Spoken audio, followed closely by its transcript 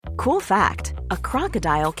Cool fact, a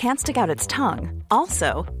crocodile can't stick out its tongue.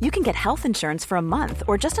 Also, you can get health insurance for a month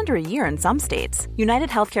or just under a year in some states. United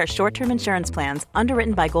Healthcare short-term insurance plans,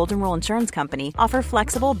 underwritten by Golden Rule Insurance Company, offer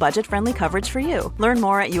flexible, budget-friendly coverage for you. Learn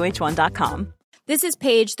more at uh1.com. This is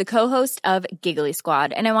Paige, the co-host of Giggly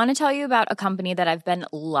Squad, and I want to tell you about a company that I've been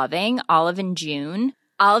loving, Olive & June.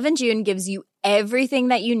 Olive & June gives you everything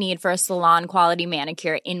that you need for a salon-quality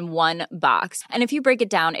manicure in one box. And if you break it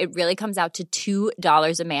down, it really comes out to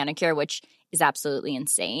 $2 a manicure, which is absolutely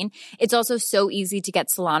insane. It's also so easy to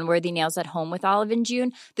get salon-worthy nails at home with Olive &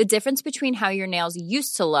 June. The difference between how your nails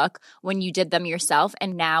used to look when you did them yourself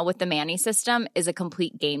and now with the Mani system is a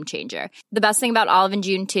complete game changer. The best thing about Olive &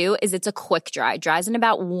 June, too, is it's a quick dry. Dries in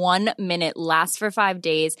about 1 minute, lasts for 5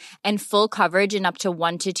 days, and full coverage in up to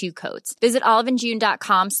 1 to 2 coats. Visit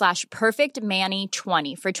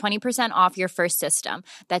oliveandjune.com/perfectmani20 for 20% off your first system.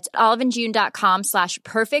 That's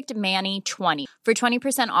oliveandjune.com/perfectmani20 for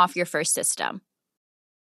 20% off your first system.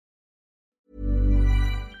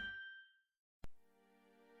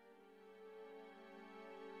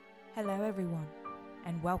 Hello everyone,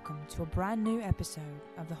 and welcome to a brand new episode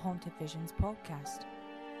of the Haunted Visions podcast.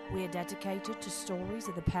 We are dedicated to stories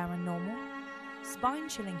of the paranormal,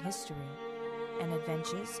 spine-chilling history, and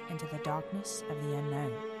adventures into the darkness of the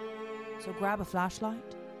unknown. So grab a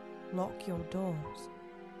flashlight, lock your doors,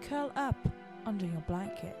 curl up under your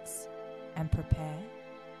blankets, and prepare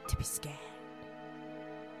to be scared.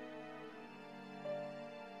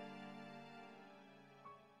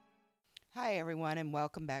 Hi everyone, and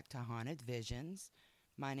welcome back to Haunted Visions.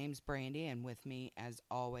 My name's Brandy, and with me as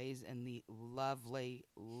always in the lovely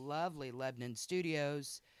Lebanon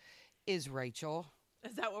studios is Rachel.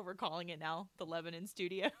 Is that what we're calling it now? The Lebanon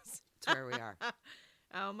studios? That's where we are.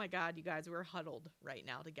 Oh my God, you guys, we're huddled right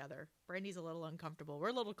now together. Brandy's a little uncomfortable. We're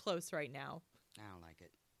a little close right now. I don't like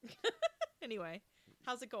it. Anyway,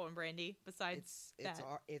 how's it going, Brandy? Besides that,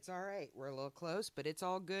 it's all right. We're a little close, but it's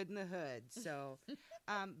all good in the hood. So,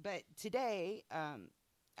 but today,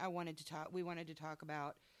 we wanted to talk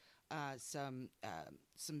about some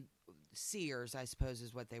seers, I suppose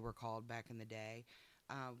is what they were called back in the day.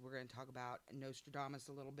 We're going to talk about Nostradamus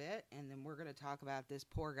a little bit, and then we're going to talk about this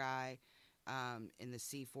poor guy in the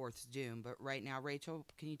Seaforth's Doom. But right now, Rachel,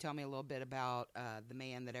 can you tell me a little bit about the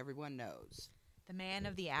man that everyone knows? the man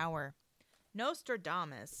of the hour,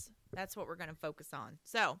 Nostradamus. That's what we're going to focus on.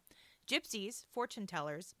 So, gypsies, fortune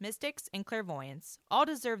tellers, mystics, and clairvoyants all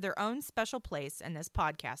deserve their own special place in this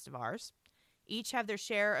podcast of ours. Each have their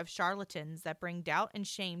share of charlatans that bring doubt and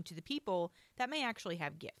shame to the people that may actually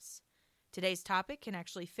have gifts. Today's topic can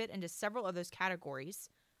actually fit into several of those categories.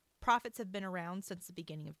 Prophets have been around since the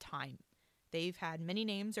beginning of time. They've had many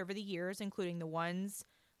names over the years, including the ones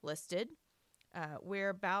listed.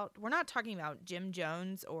 We're not talking about Jim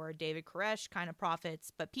Jones or David Koresh kind of prophets,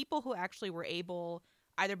 but people who actually were able,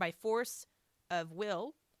 either by force of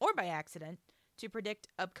will or by accident, to predict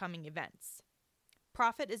upcoming events.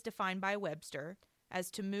 Prophet is defined by Webster as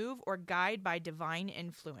to move or guide by divine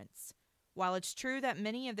influence. While it's true that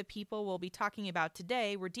many of the people we'll be talking about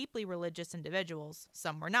today were deeply religious individuals,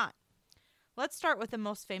 some were not. Let's start with the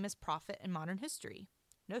most famous prophet in modern history,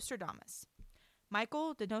 Nostradamus.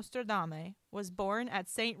 Michael de Nostradamus was born at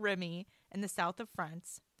Saint Remy in the south of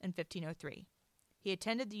France in 1503. He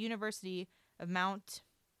attended the University of Mount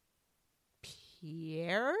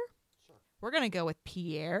Pierre? Sure. We're going to go with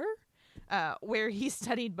Pierre, where he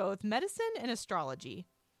studied both medicine and astrology.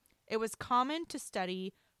 It was common to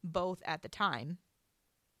study both at the time.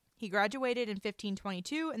 He graduated in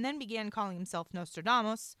 1522 and then began calling himself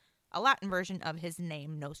Nostradamus, a Latin version of his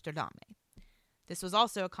name Nostradamus. This was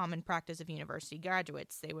also a common practice of university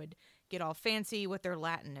graduates. They would get all fancy with their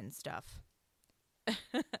Latin and stuff.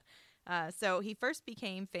 So he first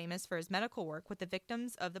became famous for his medical work with the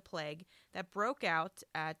victims of the plague that broke out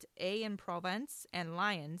at Aix-en-Provence and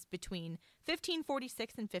Lyons between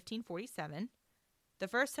 1546 and 1547. The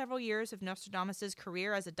first several years of Nostradamus'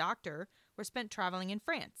 career as a doctor were spent traveling in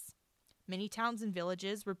France. Many towns and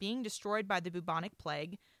villages were being destroyed by the bubonic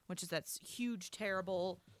plague, which is that huge,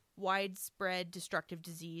 terrible, widespread, destructive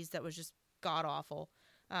disease that was just god-awful.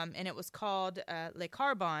 And it was called Le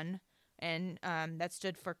Carbone, and that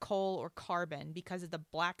stood for coal or carbon because of the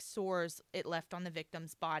black sores it left on the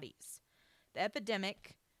victims' bodies. The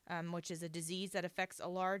epidemic, which is a disease that affects a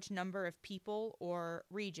large number of people or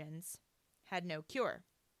regions, had no cure.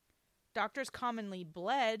 Doctors commonly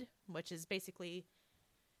bled, which is basically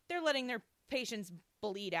they're letting their patients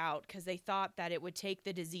bleed out because they thought that it would take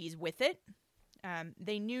the disease with it.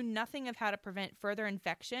 They knew nothing of how to prevent further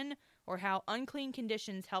infection or how unclean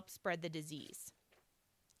conditions help spread the disease.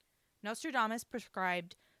 Nostradamus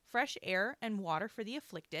prescribed fresh air and water for the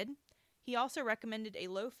afflicted. He also recommended a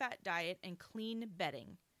low-fat diet and clean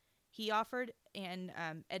bedding. He offered and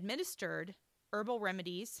administered herbal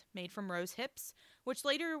remedies made from rose hips, which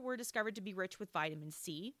later were discovered to be rich with vitamin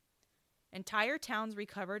C. Entire towns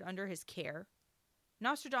recovered under his care.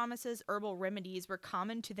 Nostradamus' herbal remedies were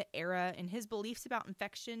common to the era, and his beliefs about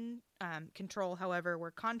infection control, however,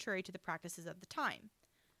 were contrary to the practices of the time.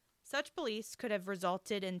 Such beliefs could have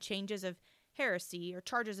resulted in changes of heresy or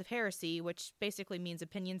charges of heresy, which basically means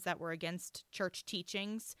opinions that were against church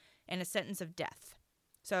teachings, and a sentence of death.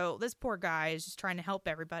 So this poor guy is just trying to help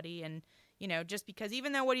everybody, and, just because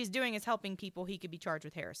even though what he's doing is helping people, he could be charged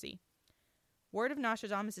with heresy. Word of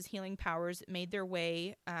Nostradamus' healing powers made their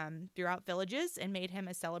way throughout villages and made him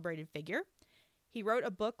a celebrated figure. He wrote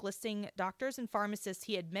a book listing doctors and pharmacists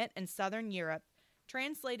he had met in southern Europe,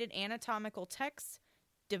 translated anatomical texts,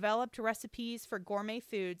 developed recipes for gourmet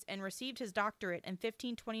foods, and received his doctorate in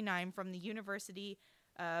 1529 from the University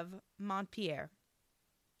of Montpellier.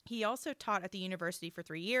 He also taught at the university for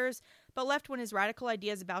 3 years, but left when his radical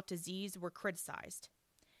ideas about disease were criticized.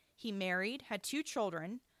 He married, had 2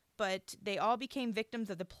 children, but they all became victims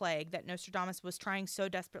of the plague that Nostradamus was trying so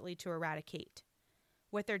desperately to eradicate.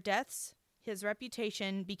 With their deaths, his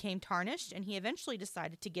reputation became tarnished, and he eventually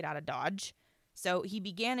decided to get out of Dodge. So he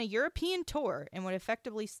began a European tour and would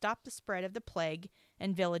effectively stop the spread of the plague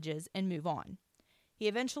in villages and move on. He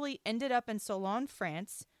eventually ended up in Solon,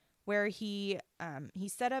 France, where he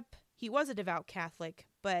was a devout Catholic,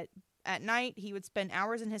 but at night he would spend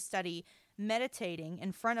hours in his study meditating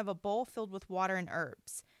in front of a bowl filled with water and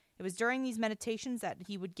herbs. It was during these meditations that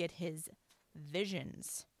he would get his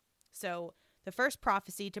visions. So the first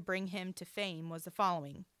prophecy to bring him to fame was the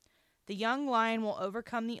following: the young lion will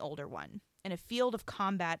overcome the older one in a field of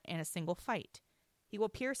combat and a single fight. He will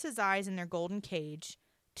pierce his eyes in their golden cage,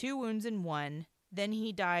 2 wounds in one, then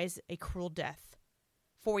he dies a cruel death.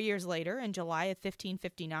 4 years later, in July of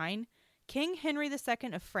 1559, King Henry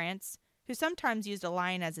II of France, who sometimes used a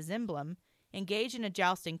lion as his emblem, engaged in a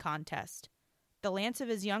jousting contest. The lance of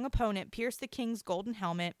his young opponent pierced the king's golden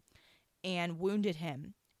helmet and wounded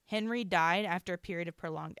him. Henry died after a period of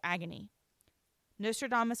prolonged agony.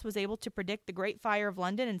 Nostradamus was able to predict the Great Fire of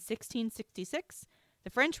London in 1666, the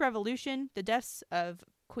French Revolution, the deaths of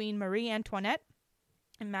Queen Marie Antoinette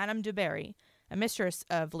and Madame du Barry, a mistress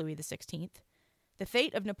of Louis XVI, the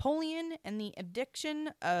fate of Napoleon, and the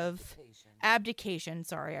abdication of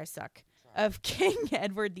King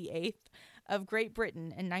Edward VIII of Great Britain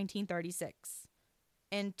in 1936.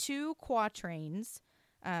 In 2 quatrains,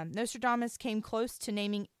 Nostradamus came close to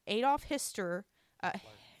naming Adolf Hitler.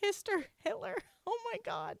 Oh my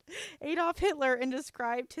God. Adolf Hitler, and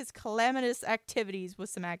described his calamitous activities with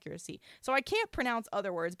some accuracy. So I can't pronounce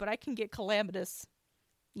other words, but I can get calamitous,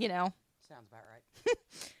 Sounds about right.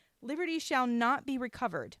 Liberty shall not be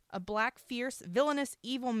recovered. A black, fierce, villainous,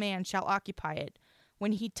 evil man shall occupy it,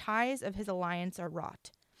 when he ties of his alliance are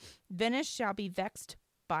wrought. Venice shall be vexed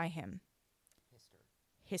by him.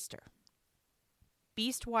 Hister.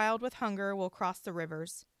 Beast wild with hunger will cross the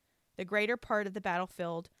rivers. The greater part of the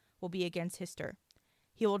battlefield will be against Hister.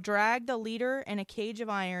 He will drag the leader in a cage of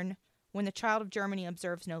iron when the child of Germany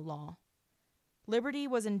observes no law. Liberty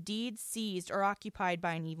was indeed seized or occupied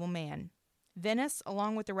by an evil man. Venice,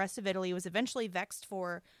 along with the rest of Italy, was eventually vexed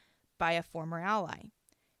by a former ally.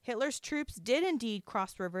 Hitler's troops did indeed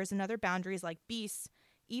cross rivers and other boundaries like beasts,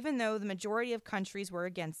 even though the majority of countries were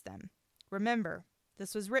against them. Remember,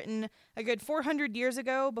 this was written a good 400 years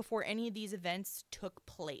ago before any of these events took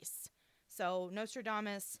place. So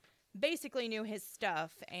Nostradamus basically knew his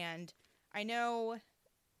stuff, and I know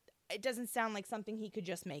it doesn't sound like something he could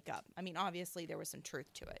just make up. I mean, obviously there was some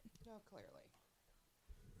truth to it. No, clearly.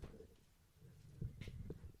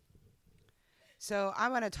 So I'm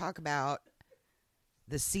going to talk about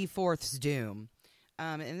the Seaforth's doom.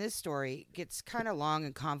 And this story gets kind of long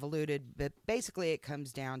and convoluted, but basically it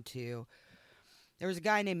comes down to there was a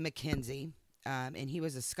guy named Mackenzie, and he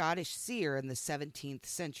was a Scottish seer in the 17th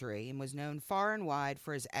century and was known far and wide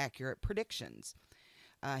for his accurate predictions.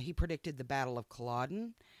 He predicted the Battle of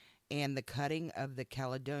Culloden and the cutting of the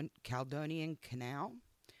Caledonian Canal,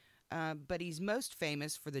 but he's most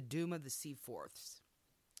famous for the doom of the Seaforths.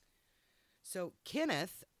 So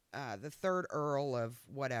Kenneth, the 3rd Earl of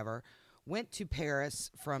whatever, went to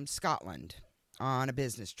Paris from Scotland on a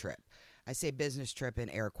business trip. I say business trip in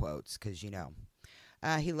air quotes because,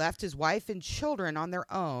 he left his wife and children on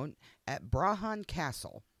their own at Brahan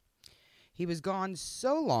Castle. He was gone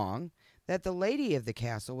so long that the lady of the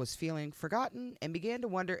castle was feeling forgotten and began to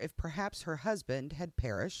wonder if perhaps her husband had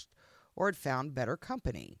perished or had found better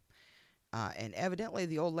company. And evidently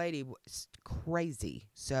the old lady was crazy.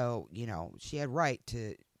 So, she had right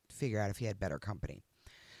to figure out if he had better company.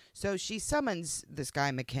 So she summons this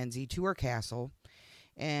guy, Mackenzie, to her castle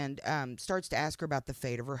and starts to ask her about the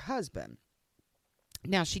fate of her husband.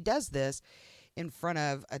 Now, she does this in front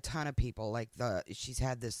of a ton of people. She's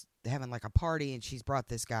having like a party, and she's brought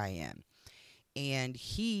this guy in. And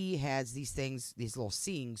he has these little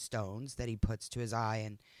seeing stones that he puts to his eye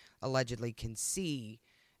and allegedly can see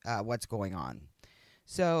what's going on.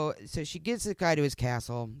 So she gets the guy to his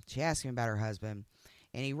castle. She asks him about her husband,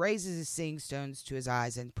 and he raises his seeing stones to his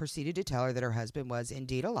eyes and proceeded to tell her that her husband was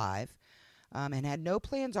indeed alive and had no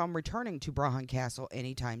plans on returning to Brahan Castle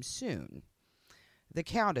anytime soon. The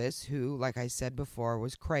Countess, who, like I said before,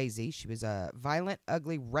 was crazy, she was a violent,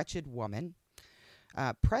 ugly, wretched woman,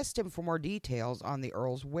 pressed him for more details on the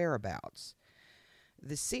Earl's whereabouts.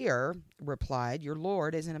 The seer replied, "Your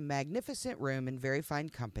lord is in a magnificent room in very fine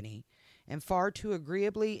company, and far too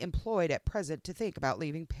agreeably employed at present to think about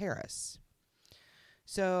leaving Paris."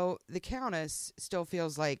 So the Countess still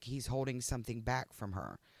feels like he's holding something back from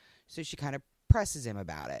her. So she kind of presses him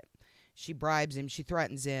about it. She bribes him, she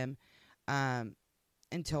threatens him,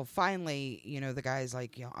 until finally, the guy's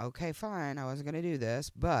like, okay, fine, I wasn't going to do this,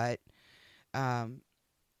 but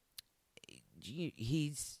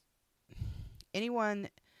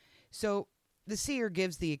so the seer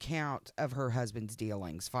gives the account of her husband's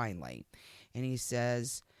dealings finally, and he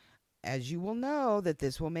says, "As you will know that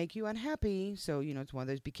this will make you unhappy, so it's one of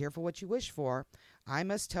those be careful what you wish for, I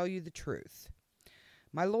must tell you the truth.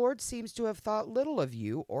 My lord seems to have thought little of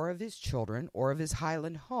you or of his children or of his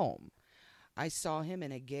Highland home. I saw him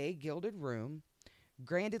in a gay gilded room,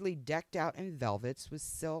 grandly decked out in velvets with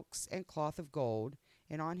silks and cloth of gold,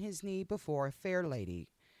 and on his knee before a fair lady,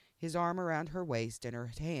 his arm around her waist and her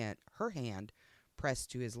hand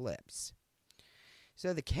pressed to his lips."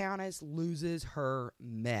 So the Countess loses her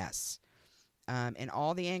mess. And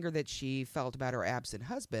all the anger that she felt about her absent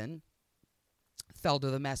husband fell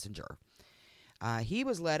to the messenger. He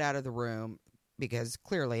was led out of the room because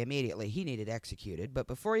clearly, immediately, he needed executed. But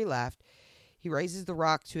before he left, he raises the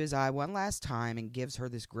rock to his eye one last time and gives her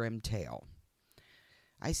this grim tale.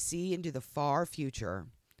 "I see into the far future,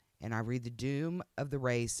 and I read the doom of the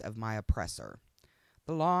race of my oppressor.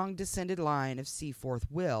 The long descended line of Seaforth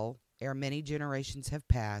will, ere many generations have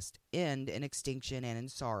passed, end in extinction and in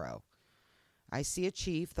sorrow. I see a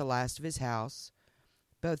chief, the last of his house,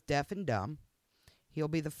 both deaf and dumb. He'll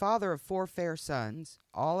be the father of 4 fair sons,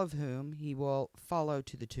 all of whom he will follow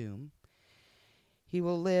to the tomb. He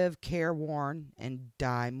will live careworn and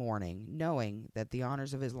die mourning, knowing that the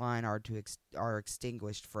honors of his line are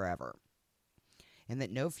extinguished forever, and that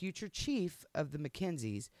no future chief of the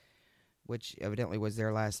Mackenzies, which evidently was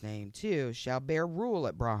their last name too, shall bear rule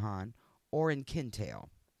at Brahan or in Kintail.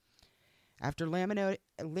 After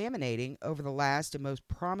laminating over the last and most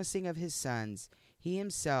promising of his sons, he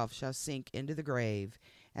himself shall sink into the grave,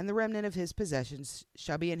 and the remnant of his possessions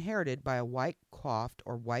shall be inherited by a white-coiffed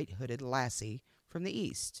or white-hooded lassie from the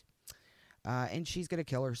east, and she's going to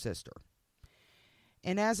kill her sister.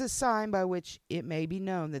 And as a sign by which it may be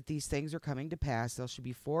known that these things are coming to pass, there shall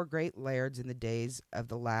be 4 great lairds in the days of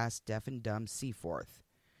the last deaf and dumb Seaforth,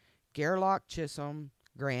 Gairloch, Chisholm,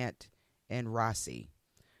 Grant, and Rossi,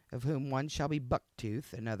 of whom one shall be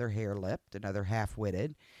Bucktooth, another hare-lipped, another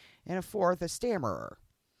half-witted, and a 4th a stammerer.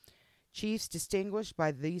 Chiefs distinguished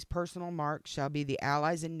by these personal marks shall be the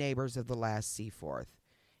allies and neighbors of the last Seaforth.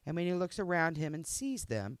 And when he looks around him and sees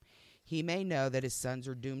them, he may know that his sons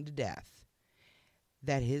are doomed to death,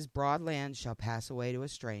 that his broad land shall pass away to a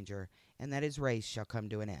stranger, and that his race shall come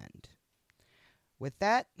to an end." With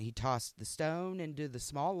that, he tossed the stone into the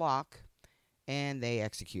small lock, and they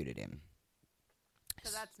executed him. So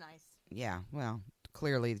that's nice. Yeah, well,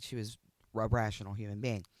 clearly she was a rational human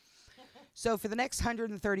being. So for the next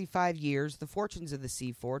 135 years, the fortunes of the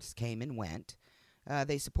Seaforths came and went.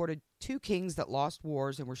 They supported 2 kings that lost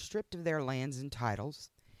wars and were stripped of their lands and titles.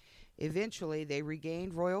 Eventually, they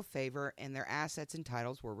regained royal favor, and their assets and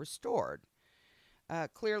titles were restored.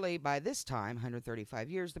 Clearly, by this time, 135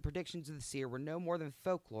 years, the predictions of the seer were no more than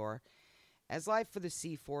folklore, as life for the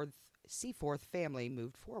Seaforth family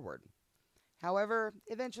moved forward. However,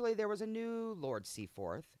 eventually there was a new Lord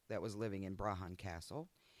Seaforth that was living in Brahan Castle.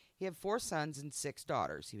 He had 4 sons and 6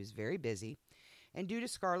 daughters. He was very busy, and due to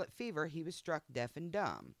scarlet fever, he was struck deaf and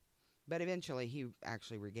dumb. But eventually, he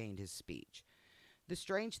actually regained his speech. The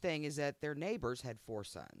strange thing is that their neighbors had 4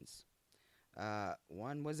 sons.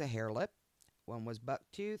 One was a hare-lip, one was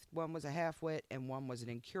buck-toothed, one was a half-wit, and one was an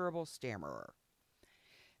incurable stammerer.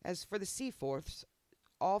 As for the Seaforths,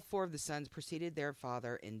 all 4 of the sons preceded their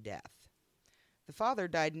father in death. The father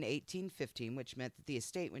died in 1815, which meant that the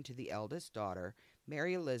estate went to the eldest daughter,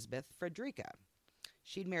 Mary Elizabeth Frederica.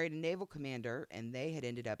 She'd married a naval commander, and they had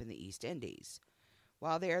ended up in the East Indies.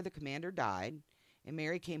 While there, the commander died, and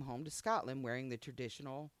Mary came home to Scotland wearing the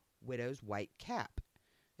traditional widow's white cap.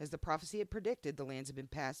 As the prophecy had predicted, the lands had been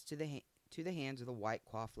passed to the hands of the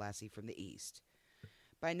white-coiffed lassie from the East.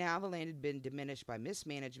 By now, the land had been diminished by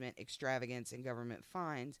mismanagement, extravagance, and government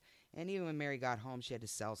fines, and even when Mary got home, she had to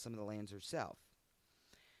sell some of the lands herself.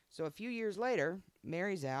 So a few years later,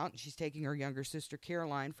 Mary's out, and she's taking her younger sister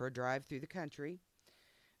Caroline for a drive through the country.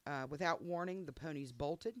 Without warning, the ponies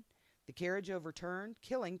bolted, the carriage overturned,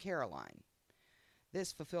 killing Caroline.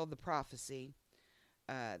 This fulfilled the prophecy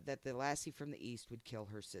that the lassie from the East would kill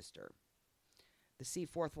her sister. The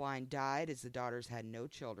Seaforth line died as the daughters had no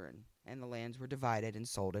children, and the lands were divided and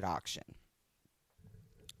sold at auction.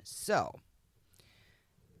 So,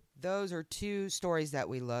 those are two stories that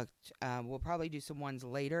we looked. We'll probably do some ones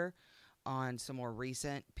later on some more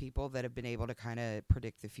recent people that have been able to kind of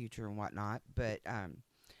predict the future and whatnot. But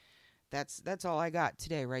that's all I got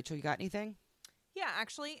today. Rachel, you got anything? Yeah,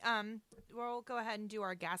 actually, we'll go ahead and do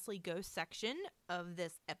our Ghastly Ghost section of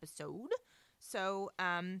this episode. So,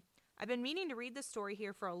 I've been meaning to read this story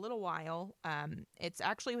here for a little while. It's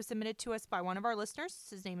actually was submitted to us by one of our listeners.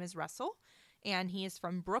 His name is Russell, and he is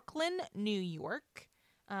from Brooklyn, New York.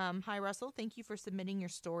 Hi, Russell. Thank you for submitting your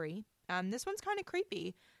story. This one's kind of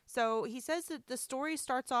creepy. So he says that the story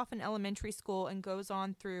starts off in elementary school and goes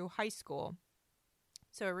on through high school.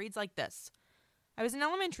 So it reads like this. I was in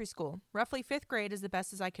elementary school. Roughly 5th grade is the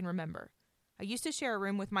best as I can remember. I used to share a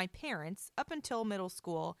room with my parents up until middle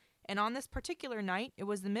school, and on this particular night, it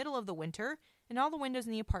was the middle of the winter, and all the windows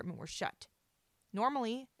in the apartment were shut.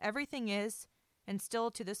 Normally, everything is, and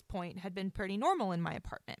still to this point, had been pretty normal in my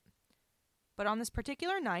apartment. But on this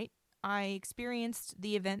particular night, I experienced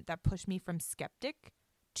the event that pushed me from skeptic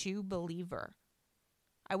to believer.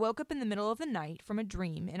 I woke up in the middle of the night from a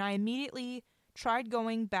dream, and I immediately tried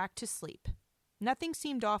going back to sleep. Nothing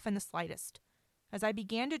seemed off in the slightest. As I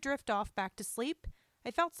began to drift off back to sleep,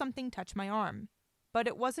 I felt something touch my arm. But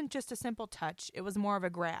it wasn't just a simple touch, it was more of a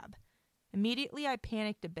grab. Immediately I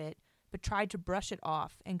panicked a bit, but tried to brush it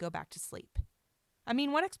off and go back to sleep. I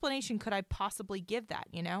mean, what explanation could I possibly give that,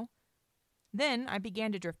 you know? Then I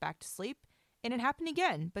began to drift back to sleep, and it happened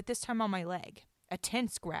again, but this time on my leg. A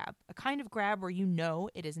tense grab, a kind of grab where you know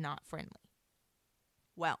it is not friendly.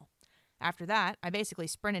 Well, after that, I basically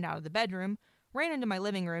sprinted out of the bedroom, ran into my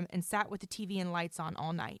living room, and sat with the TV and lights on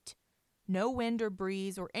all night. No wind or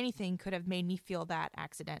breeze or anything could have made me feel that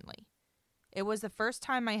accidentally. It was the first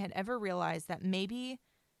time I had ever realized that maybe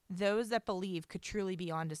those that believe could truly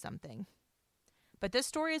be onto something. But this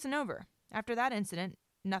story isn't over. After that incident,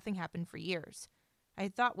 nothing happened for years. I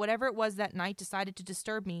thought whatever it was that night decided to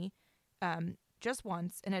disturb me just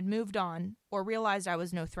once and had moved on or realized I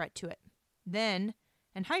was no threat to it. Then,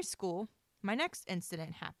 in high school, my next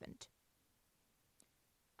incident happened.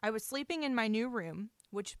 I was sleeping in my new room,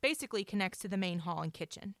 which basically connects to the main hall and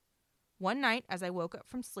kitchen. One night, as I woke up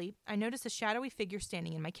from sleep, I noticed a shadowy figure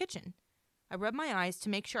standing in my kitchen. I rubbed my eyes to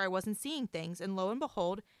make sure I wasn't seeing things, and lo and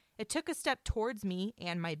behold, it took a step towards me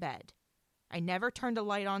and my bed. I never turned a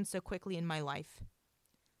light on so quickly in my life.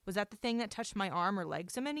 Was that the thing that touched my arm or leg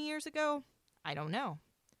so many years ago? I don't know.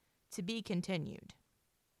 To be continued.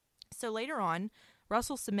 So later on,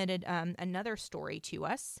 Russell submitted another story to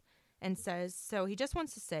us and says, so he just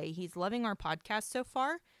wants to say he's loving our podcast so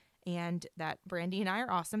far and that Brandy and I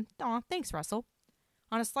are awesome. Aw, thanks, Russell.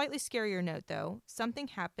 On a slightly scarier note, though, something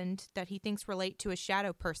happened that he thinks relate to a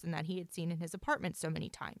shadow person that he had seen in his apartment so many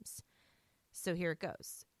times. So here it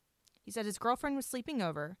goes. He said his girlfriend was sleeping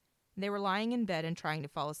over. They were lying in bed and trying to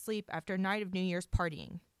fall asleep after a night of New Year's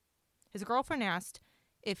partying. His girlfriend asked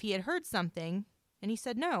if he had heard something, and he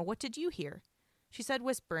said, no, what did you hear? She said,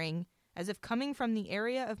 whispering, as if coming from the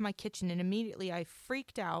area of my kitchen, and immediately I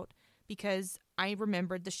freaked out because I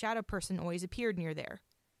remembered the shadow person always appeared near there.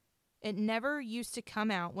 It never used to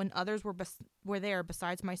come out when others were there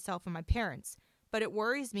besides myself and my parents, but it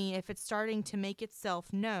worries me if it's starting to make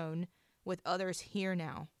itself known with others here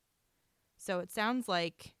now. So it sounds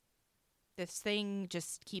like this thing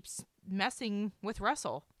just keeps messing with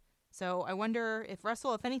Russell. So I wonder if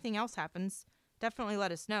Russell, if anything else happens, definitely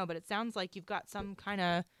let us know. But it sounds like you've got some kind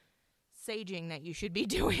of saging that you should be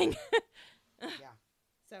doing. Yeah.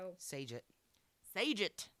 So Sage it. Sage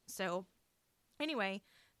it. So anyway,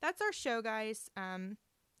 that's our show, guys.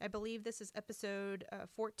 I believe this is episode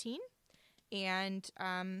 14. And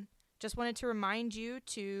just wanted to remind you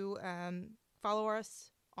to follow us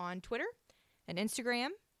on Twitter and Instagram.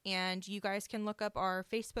 And you guys can look up our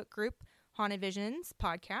Facebook group, Haunted Visions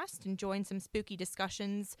podcast and join some spooky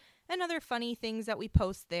discussions and other funny things that we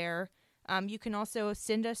post there. You can also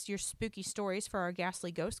send us your spooky stories for our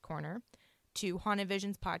Ghastly Ghost Corner to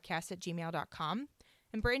hauntedvisionspodcast@gmail.com.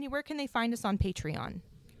 And Brandy, where can they find us on Patreon?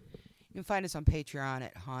 You can find us on Patreon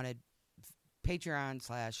at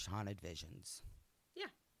Patreon/Haunted Visions. Yeah.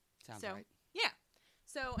 Sounds right. Yeah.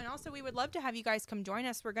 So, and also we would love to have you guys come join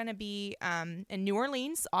us. We're going to be in New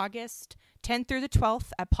Orleans, August 10th through the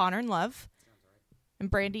 12th at Potter and Love. Sounds right. And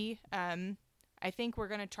Brandy, I think we're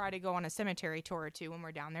going to try to go on a cemetery tour or two when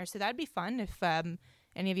we're down there. So that'd be fun. If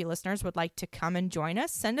any of you listeners would like to come and join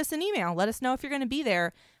us, send us an email. Let us know if you're going to be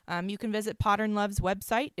there. You can visit Potter and Love's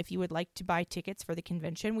website if you would like to buy tickets for the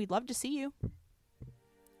convention. We'd love to see you.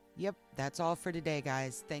 Yep, that's all for today,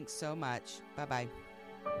 guys. Thanks so much. Bye-bye.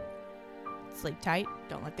 Sleep tight.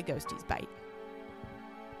 Don't let the ghosties bite.